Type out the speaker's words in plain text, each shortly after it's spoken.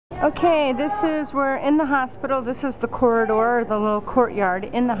Okay, we're in the hospital. This is the corridor, the little courtyard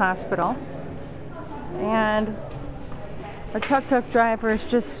in the hospital. And our tuk-tuk driver is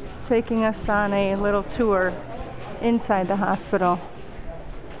just taking us on a little tour inside the hospital.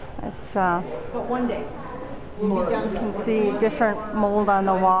 It's but one day we'll be done. You can see different mold on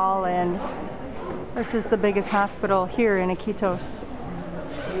the wall, and this is the biggest hospital here in Iquitos.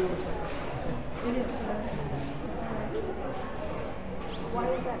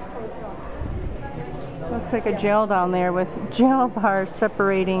 Looks like a jail down there with jail bars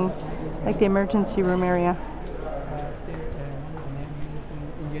separating like the emergency room area.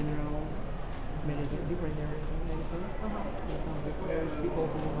 In general, medicine, different medicine. There's people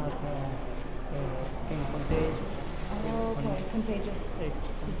who have contagious. Oh, okay, contagious.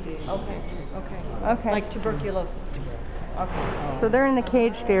 Okay. Okay. Like tuberculosis. Okay. So they're in the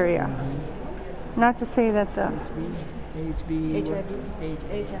caged area. Not to say that the HB, HIV.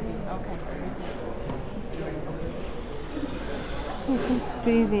 Okay. you can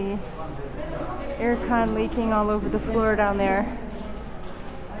see the aircon leaking all over the floor down there.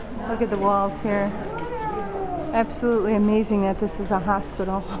 Look at the walls here. Absolutely amazing that this is a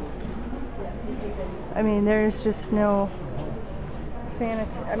hospital. I mean, there's just no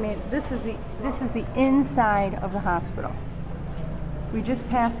sanitary. I mean, this is the inside of the hospital. We just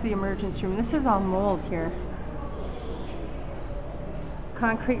passed the emergency room. This is all mold here.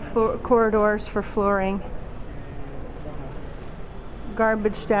 Concrete corridors for flooring.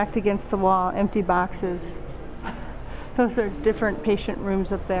 Garbage stacked against the wall, empty boxes. Those are different patient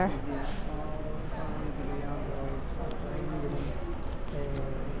rooms up there.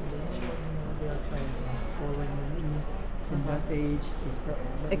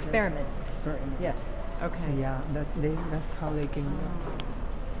 Experiment. Yes. Okay. Yeah, that's how they can.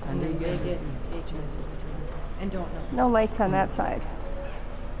 And then they get HIV and don't know. No lights on that side.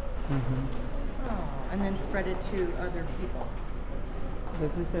 Oh, and then spread it to other people.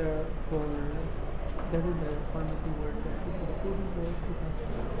 This is the pharmacy where the people